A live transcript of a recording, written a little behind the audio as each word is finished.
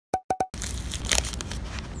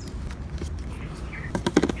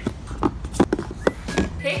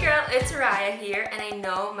it's Raya here, and I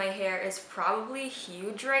know my hair is probably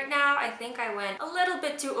huge right now. I think I went a little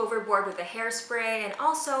bit too overboard with the hairspray, and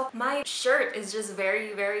also my shirt is just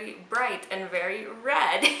very, very bright and very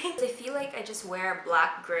red. I feel like I just wear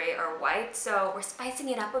black, gray, or white, so we're spicing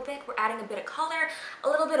it up a bit. We're adding a bit of color, a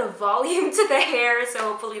little bit of volume to the hair, so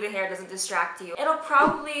hopefully the hair doesn't distract you. It'll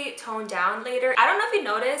probably tone down later. I don't know if you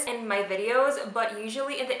noticed in my videos, but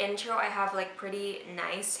usually in the intro I have like pretty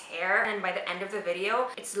nice hair, and by the end of the video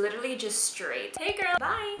it's literally just straight. Hey girl,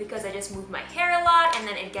 bye! Because I just move my hair a lot and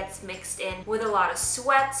then it gets mixed in with a lot of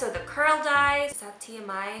sweat, so the curl dies. Is that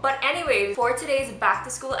TMI? But anyway, for today's back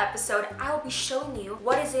to school episode, I will be showing you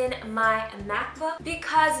what is in my MacBook,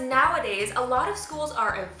 because nowadays a lot of schools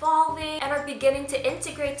are evolving and are beginning to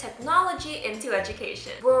integrate technology into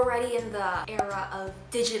education. We're already in the era of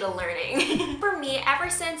digital learning. For me,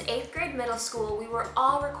 ever since 8th grade middle school, we were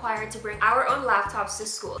all required to bring our own laptops to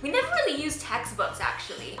school. We never really used textbooks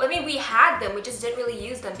actually. I mean, we had them, we just didn't really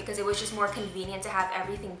use them because it was just more convenient to have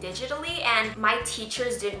everything digitally, and my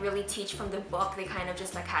teachers didn't really teach from the book. They kind of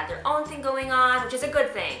just like had their own thing going on, which is a good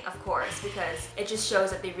thing, of course, because it just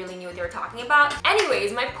shows that they really knew what they were talking about.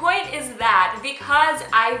 Anyways, my point is that because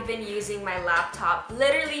I've been using my laptop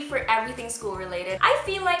literally for everything school related, I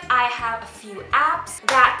feel like I have a few apps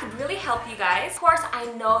that could really help you guys. Of course, I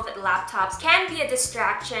know that laptops can be a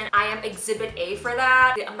distraction. I am exhibit A for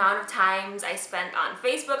that. The amount of times I spent on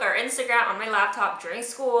Facebook or Instagram on my laptop during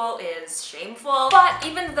school is shameful. But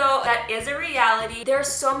even though that is a reality, there are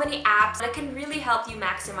so many apps that can really help you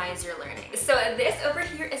maximize your learning. So this over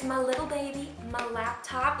here is my little baby, my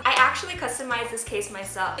laptop. I actually customized this case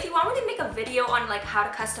myself. If you want me to make a video on like how to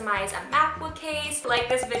customize a MacBook case, like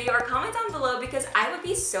this video or comment down below, because I would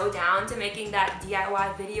be so down to making that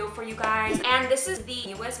DIY video for you guys. And this is the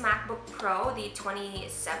newest MacBook Pro, the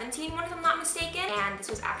 2017 one if I'm not mistaken, and this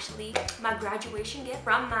was actually my graduation gift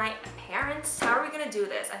from my parents. How are we gonna do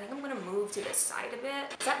this? I think I'm gonna move to this side a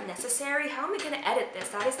bit. Is that necessary? How am I gonna edit this?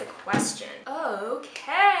 That is the question.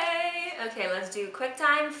 Okay, let's do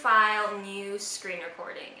QuickTime, File, New, Screen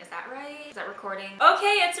Recording. Is that right? Is that recording?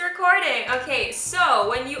 Okay, it's recording. Okay, so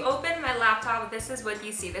when you open my laptop, this is what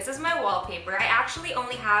you see. This is my wallpaper. I actually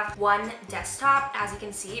only have one desktop, as you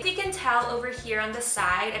can see. If you can tell over here on the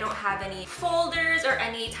side, I don't have any folders or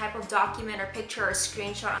any type of document or picture or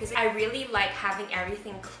screenshot because I really like having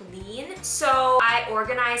everything clean. So I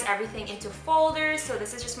organize everything into folders. So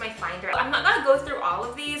this is just my Finder. I'm not gonna go through all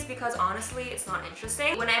of these because honestly, it's not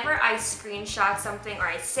interesting. Whenever I screenshot something or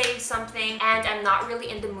I save something and I'm not really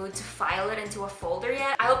in the mood to file it into a folder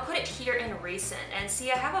yet, I'll put it here in recent. And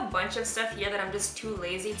see, I have a bunch of stuff here that I'm just too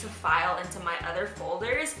lazy to file into my other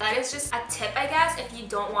folders. That is just a tip, I guess, if you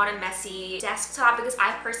don't want a messy desktop, because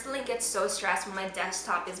I personally get so stressed when my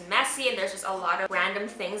desktop is messy and there's just a lot of random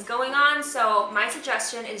things going on. So my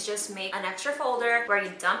suggestion is just make an extra folder where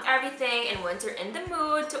you dump everything, and once you're in the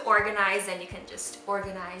mood to organize, then you can just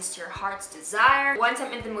organize to your heart's desire. Once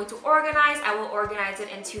I'm in the mood to organize, I will organize it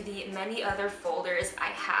into the many other folders I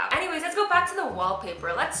have. Anyways, let's go back to the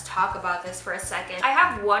wallpaper. Let's talk about this for a second. I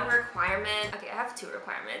have one requirement. Okay, I have two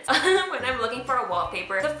requirements when I'm looking for a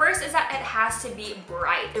wallpaper. The first is that it has to be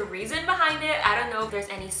bright. The reason behind it, I don't know if there's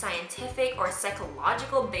any scientific or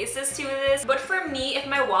psychological basis to this, but for me, if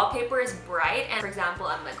my wallpaper is bright and for example,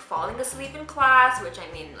 I'm like falling asleep in class, which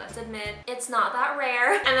I mean, let's admit, it's not that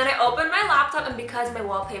rare, and then I open my laptop and because my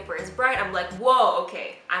wallpaper is bright, I'm like, whoa,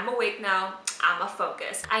 okay, I'm awake now. I'm a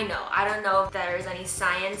focus. I know, I don't know if there's any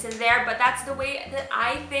science in there, but that's the way that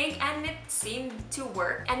I think and it seemed to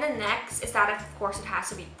work. And the next is that of course it has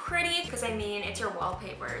to be pretty, because I mean, it's your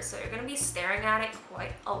wallpaper, so you're gonna be staring at it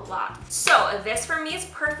quite a lot. So this for me is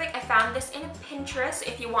perfect. I found this in Pinterest.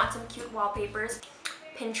 If you want some cute wallpapers,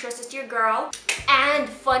 Pinterest is your girl. And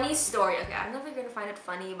funny story, okay, I don't know if you're gonna find it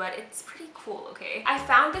funny, but it's pretty cool, okay? I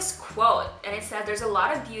found this quote and it said there's a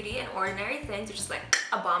lot of beauty in ordinary things, which is like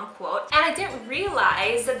a bomb quote. And I didn't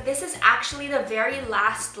realize that this is actually the very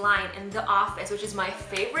last line in The Office, which is my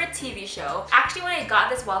favorite TV show. Actually, when I got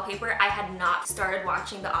this wallpaper, I had not started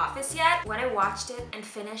watching The Office yet. When I watched it and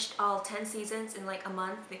finished all 10 seasons in like a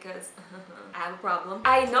month because I have a problem,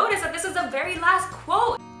 I noticed that this is the very last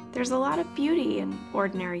quote. There's a lot of beauty in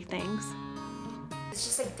ordinary things. It's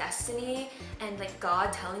just like destiny and like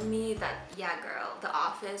God telling me that, yeah girl, The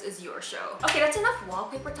Office is your show. Okay, that's enough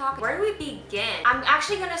wallpaper talk. Where do we begin? I'm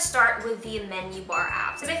actually gonna start with the menu bar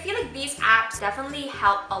apps, because I feel like these apps definitely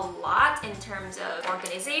help a lot in terms of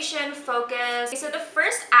organization, focus. Okay, so the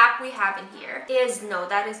first app we have in here is, no,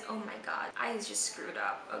 that is, oh my god, I just screwed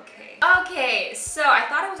up. Okay, so I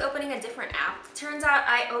thought I was opening a different app. Turns out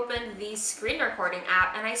I opened the screen recording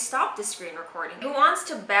app and I stopped the screen recording. Who wants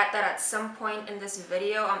to bet that at some point in this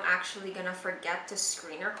video I'm actually gonna forget to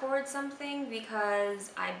screen record something?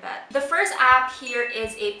 Because I bet. The first app here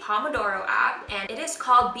is a Pomodoro app and it is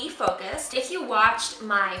called Be Focused. If you watched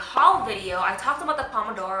my haul video, I talked about the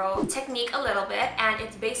Pomodoro technique a little bit, and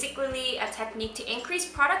it's basically a technique to increase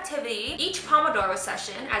productivity. Each Pomodoro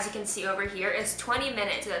session, as you can see over here, is 20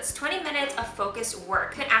 minutes. So that's 20 minutes of focused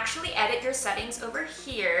work. You can actually edit your settings over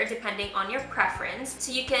here depending on your preference.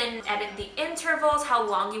 So you can edit the intervals, how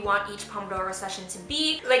long you want each Pomodoro session to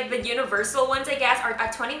be. Like the universal ones, I guess, are a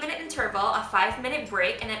 20-minute interval, a 5-minute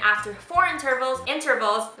break, and then after 4 intervals,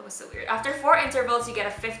 that was so weird. After 4 intervals, you get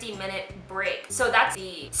a 15-minute break. So that's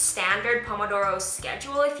the standard Pomodoro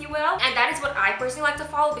schedule, if you will. And that is what I personally like to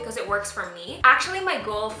follow because it works for me. Actually, my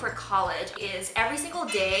goal for college is every single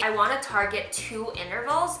day, I want to target 2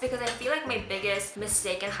 intervals because I feel like my biggest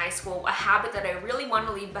mistake in high school, a habit that I really want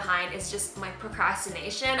to leave behind, is just my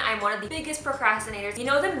procrastination. I'm one of the biggest procrastinators. You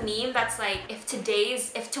know the meme that's like, if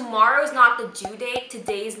tomorrow's not the due date,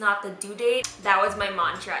 today's not the due date? That was my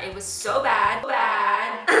mantra. It was so bad.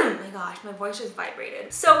 Oh my gosh, my voice just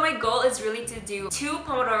vibrated. So my goal is really to do 2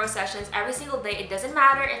 Pomodoro sessions every single day. It doesn't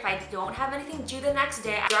matter if I don't have anything due the next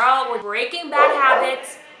day. Girl, we're breaking bad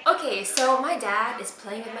habits. Okay, so my dad is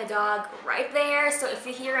playing with my dog right there, so if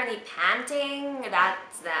you hear any panting,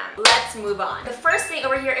 that's them. Let's move on. The first thing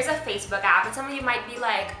over here is a Facebook app, and some of you might be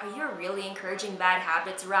like, are you really encouraging bad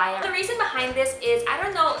habits, Raya? The reason behind this is, I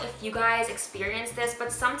don't know if you guys experience this,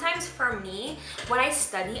 but sometimes for me, when I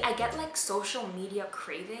study, I get like social media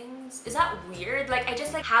cravings. Is that weird? Like I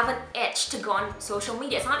just like have an itch to go on social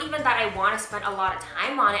media. It's not even that I want to spend a lot of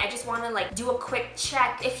time on it. I just want to like do a quick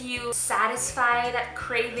check. If you satisfy that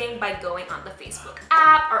craving by going on the Facebook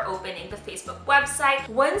app or opening the Facebook website,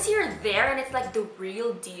 once you're there and it's like the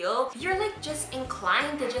real deal, you're like just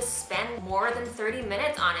inclined to just spend more than 30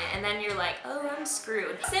 minutes on it, and then you're like, oh, I'm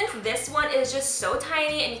screwed. Since this one is just so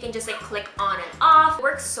tiny and you can just like click on and off, it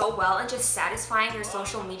works so well in just satisfying your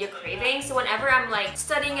social media cravings. So whenever I'm like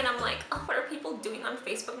studying and I'm like, oh, what are people doing on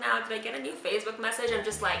Facebook now? Did I get a new Facebook message? I'm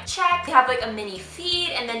just like, check. They have like a mini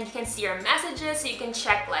feed and then you can see your messages, so you can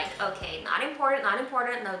check like, okay, not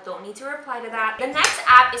important, no, don't need to reply to that. The next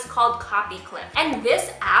app is called Copy Clip, and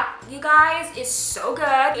this app, you guys, is so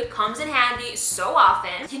good. It comes in handy so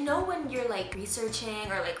often. You know when you're like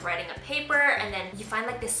researching or like writing a paper and then you find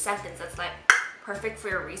like this sentence that's like perfect for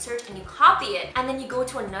your research, and you copy it, and then you go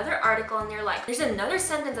to another article and you're like, there's another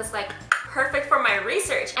sentence that's like perfect for my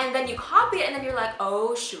research, and then you copy it and then you're like,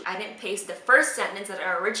 oh shoot, I didn't paste the first sentence that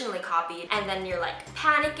I originally copied, and then you're like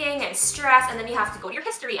panicking and stressed, and then you have to go to your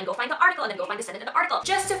history and go find the article and then go find the sentence in the article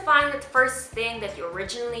just to find the first thing that you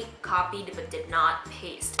originally copied but did not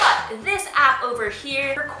paste. But this app over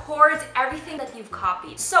here records everything that you've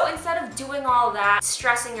copied. So instead of doing all that,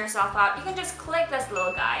 stressing yourself out, you can just click this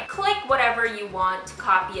little guy, click whatever you want to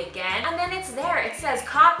copy again, and then it's there. It says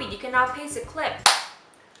copied. You can now paste a clip.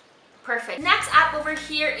 Perfect. Next app over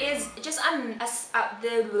here is just this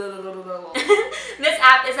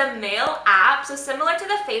app is a mail app. So similar to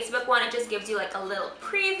the Facebook one, it just gives you like a little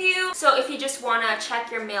preview. So if you just want to check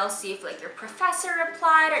your mail, see if like your professor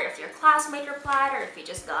replied, or if your classmate replied, or if you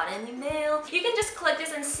just got any mail, you can just click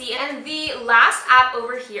this and see it. And the last app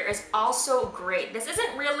over here is also great. This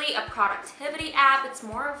isn't really a productivity app. It's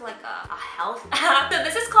more of like a health app. So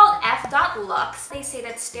this is called F.Lux. They say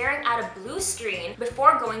that staring at a blue screen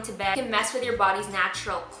before going to bed can mess with your body's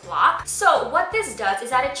natural clock. So what this does is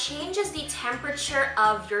that it changes the temperature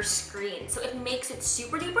of your screen. So it makes it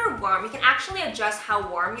super duper warm. You can actually adjust how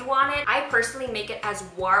warm you want it. I personally make it as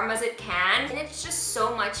warm as it can, and it's just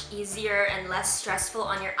so much easier and less stressful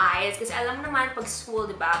on your eyes. Because alam mo naman pag school,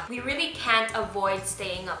 diba? We really can't avoid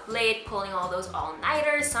staying up late, pulling all those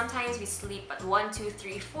all-nighters. Sometimes we sleep at 1, 2,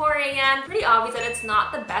 3, 4 a.m. Pretty obvious that it's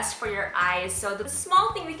not the best for your eyes. So the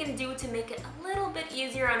small thing we can do to make it a little bit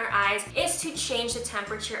easier on our eyes is to change the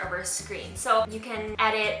temperature of our screen. So you can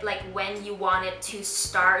edit like when you want it to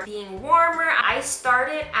start being warmer. I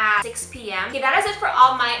started at 6 p.m. Okay, that is it for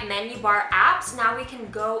all my menu bar apps. Now we can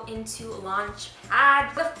go into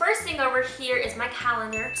Launchpad. The first thing over here is my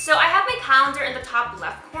calendar. So I have my calendar in the top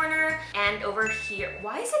left corner, and over here,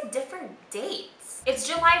 why is it different dates? It's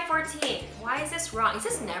July 14th. Why is this wrong? Is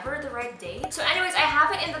this never the right date? So anyways, I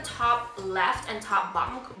have it in the top left and top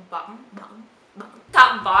bottom.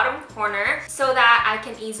 top bottom corner so that I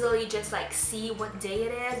can easily just like see what day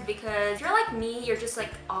it is, because if you're like me, you're just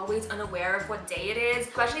like always unaware of what day it is,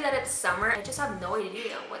 especially that it's summer. I just have no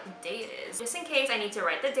idea what day it is. Just in case I need to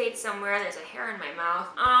write the date somewhere, there's a hair in my mouth.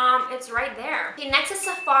 It's right there. Okay, next is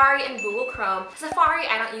Safari and Google Chrome. Safari,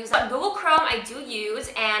 I don't use that. Google Chrome, I do use,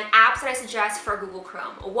 and apps that I suggest for Google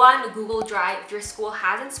Chrome. One, Google Drive. If your school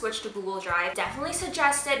hasn't switched to Google Drive, definitely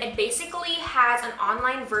suggest it. It basically has an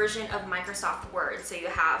online version of Microsoft Word. So you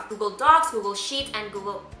have Google Docs, Google Sheets, and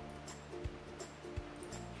Google...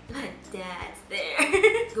 My dad's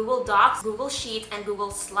there. Google Docs, Google Sheets, and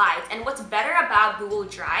Google Slides. And what's better about Google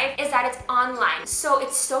Drive is that it's online. So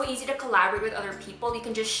it's so easy to collaborate with other people. You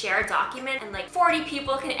can just share a document and like 40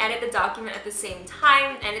 people can edit the document at the same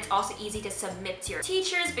time. And it's also easy to submit to your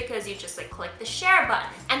teachers because you just like click the share button.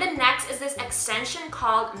 And the next is this extension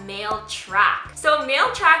called Mail Track. So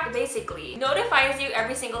Mail Track basically notifies you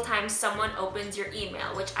every single time someone opens your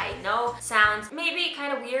email, which I know sounds maybe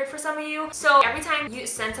kind of weird for some of you. So every time you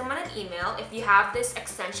send someone an email, if you have this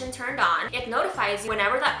extension turned on, it notifies you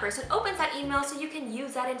whenever that person opens that email, so you can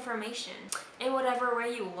use that information in whatever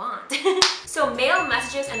way you want. So mail,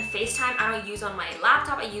 messages, and FaceTime I don't use on my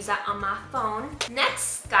laptop, I use that on my phone.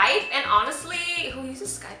 Next, Skype, and honestly, who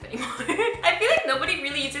uses Skype anymore? I feel like nobody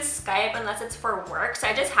really uses Skype unless it's for work, so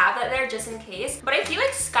I just have that there just in case. But I feel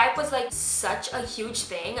like Skype was like such a huge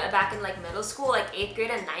thing back in like middle school, like 8th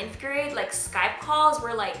grade and 9th grade. Like Skype calls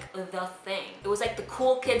were like the thing. It was like the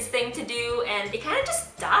cool kids thing to do, and it kind of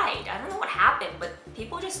just died. I don't know what happened, but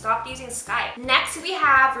people just stopped using Skype. Next, we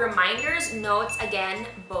have reminders, notes, again,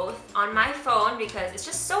 both on my phone because it's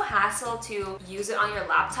just so hassle to use it on your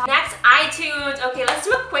laptop. Next, iTunes. Okay, let's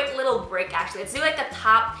do a quick little break actually. Let's do like a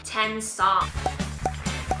top 10 song.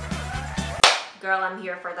 Girl, I'm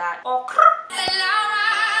here for that. Oh,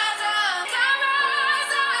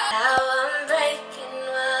 now I'm breaking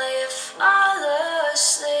while you fall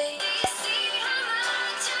asleep.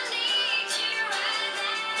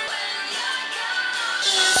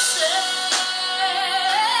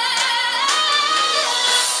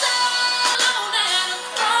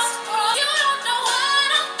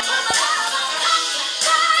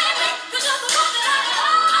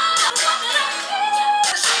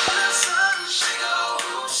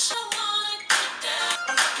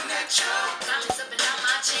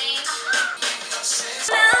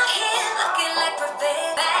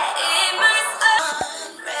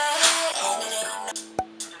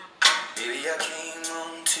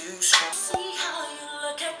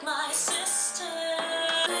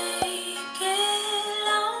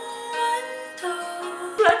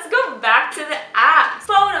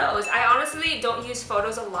 Don't use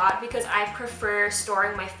photos a lot because I prefer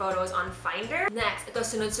storing my photos on Finder. Next, ito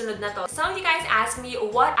sunod-sunod na to. Some of you guys ask me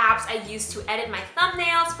what apps I use to edit my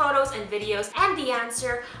thumbnails, photos, and videos, and the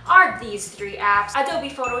answer are these 3 apps: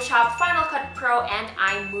 Adobe Photoshop, Final Cut Pro, and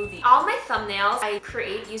iMovie. All my thumbnails I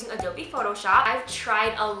create using Adobe Photoshop. I've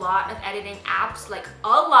tried a lot of editing apps, like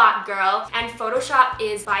a lot, girl, and Photoshop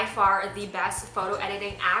is by far the best photo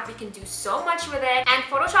editing app. You can do so much with it, and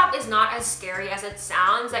Photoshop is not as scary as it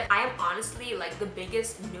sounds. Like, I am honestly like the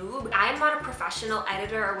biggest noob. I am not a professional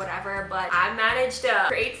editor or whatever, but I managed to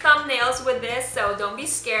create thumbnails with this, so don't be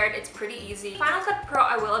scared. It's pretty easy. Final Cut Pro,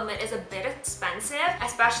 I will admit, is a bit expensive,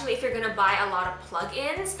 especially if you're gonna buy a lot of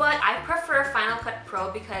plugins, but I prefer Final Cut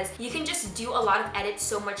Pro because you can just do a lot of edits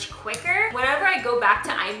so much quicker. Whenever I go back to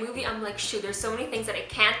iMovie, I'm like, shoot, there's so many things that I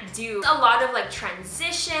can't do. A lot of like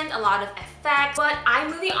transition, a lot of effects, but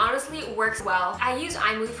iMovie honestly works well. I used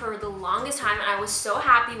iMovie for the longest time and I was so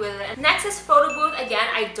happy with it. Next is Photo Booth. Again,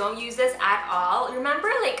 I don't use this at all. Remember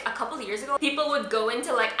like a couple years ago, people would go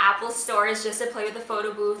into like Apple stores just to play with the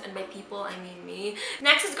photo booth, and by people, I mean me.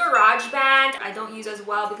 Next is GarageBand. I don't use as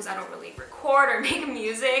well because I don't really record or make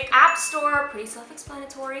music. App Store, pretty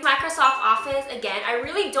self-explanatory. Microsoft Office, again, I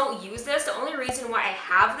really don't use this. The only reason why I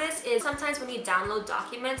have this is sometimes when you download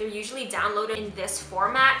documents, they're usually downloaded in this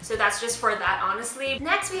format, so that's just for that, honestly.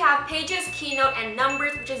 Next, we have Pages, Keynote, and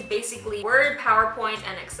Numbers, which is basically Word, PowerPoint,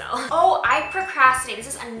 and Excel. Oh, I procrastinate. This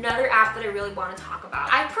is another app that I really want to talk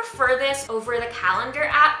about. I prefer this over the calendar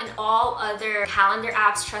app and all other calendar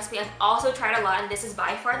apps. Trust me, I've also tried a lot and this is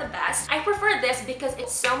by far the best. I prefer this because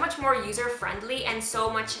it's so much more user-friendly and so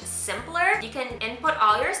much simpler. You can input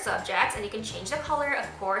all your subjects and you can change the color, of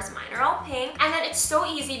course. Mine are all pink. And then it's so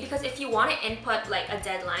easy because if you want to input like a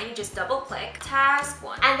deadline, you just double click, task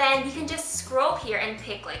 1. And then you can just scroll here and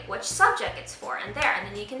pick like which subject it's for, and there. And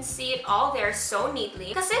then you can see it all there so neatly.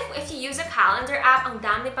 Because if you use a calendar app, ang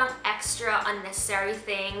dami pang extra unnecessary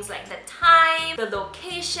things like the time, the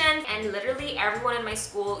location, and literally everyone in my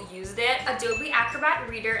school used it. Adobe Acrobat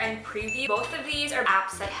Reader and Preview, both of these are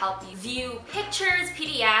apps that help you view pictures,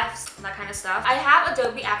 PDFs, that kind of stuff. I have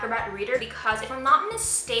Adobe Acrobat Reader because if I'm not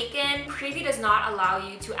mistaken, Preview does not allow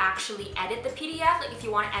you to actually edit the PDF, like if you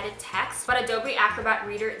want to edit text, but Adobe Acrobat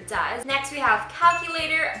Reader does. Next we have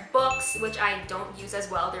Calculator, Books, which I don't use as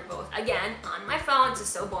well. They're both, again, on my phone. This is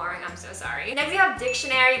so boring, I'm so sorry. Next we have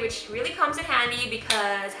Dictionary, which really comes in handy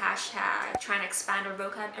because hashtag trying to expand our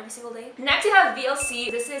vocab every single day. Next we have VLC.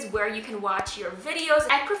 This is where you can watch your videos.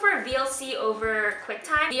 I prefer VLC over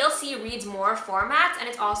QuickTime. VLC reads more formats and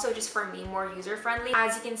it's also just for me more user-friendly.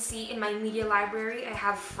 As you can see in my media library, I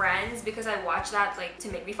have Friends because I watch that like to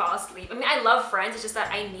make me fall asleep. I mean, I love Friends, it's just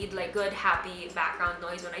that I need like good happy background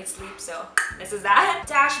noise when I sleep, so this is that.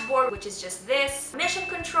 Dashboard, which is just this. Mission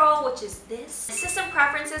Control, which is this. System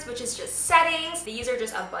Preferences, which is just settings. These are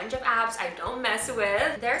just a bunch of apps I don't mess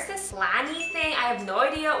with. There's this Lanny thing. I have no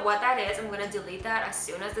idea what that is. I'm gonna delete that as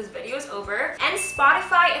soon as this video is over. And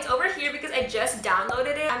Spotify, it's over here because I just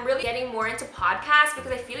downloaded it. I'm really getting more into podcasts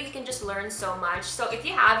because I feel like you can just learn so much. So if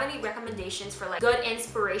you have any recommendations for like good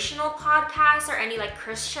inspirational podcasts or any like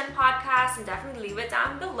Christian podcasts, then definitely leave it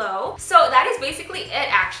down below. So that is basically it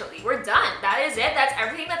actually. We're done. That is it. That's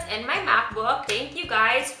everything that's in my MacBook. Thank you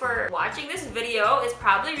guys for watching this video. It's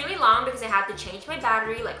probably really long because I had to change my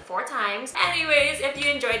battery like 4 times. Anyways, if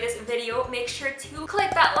you enjoyed this video, make sure to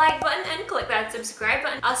click that like button and click that subscribe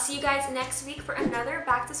button. I'll see you guys next week for another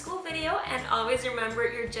back to school video, and always remember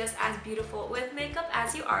you're just as beautiful with makeup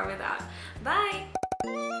as you are without.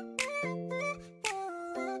 Bye!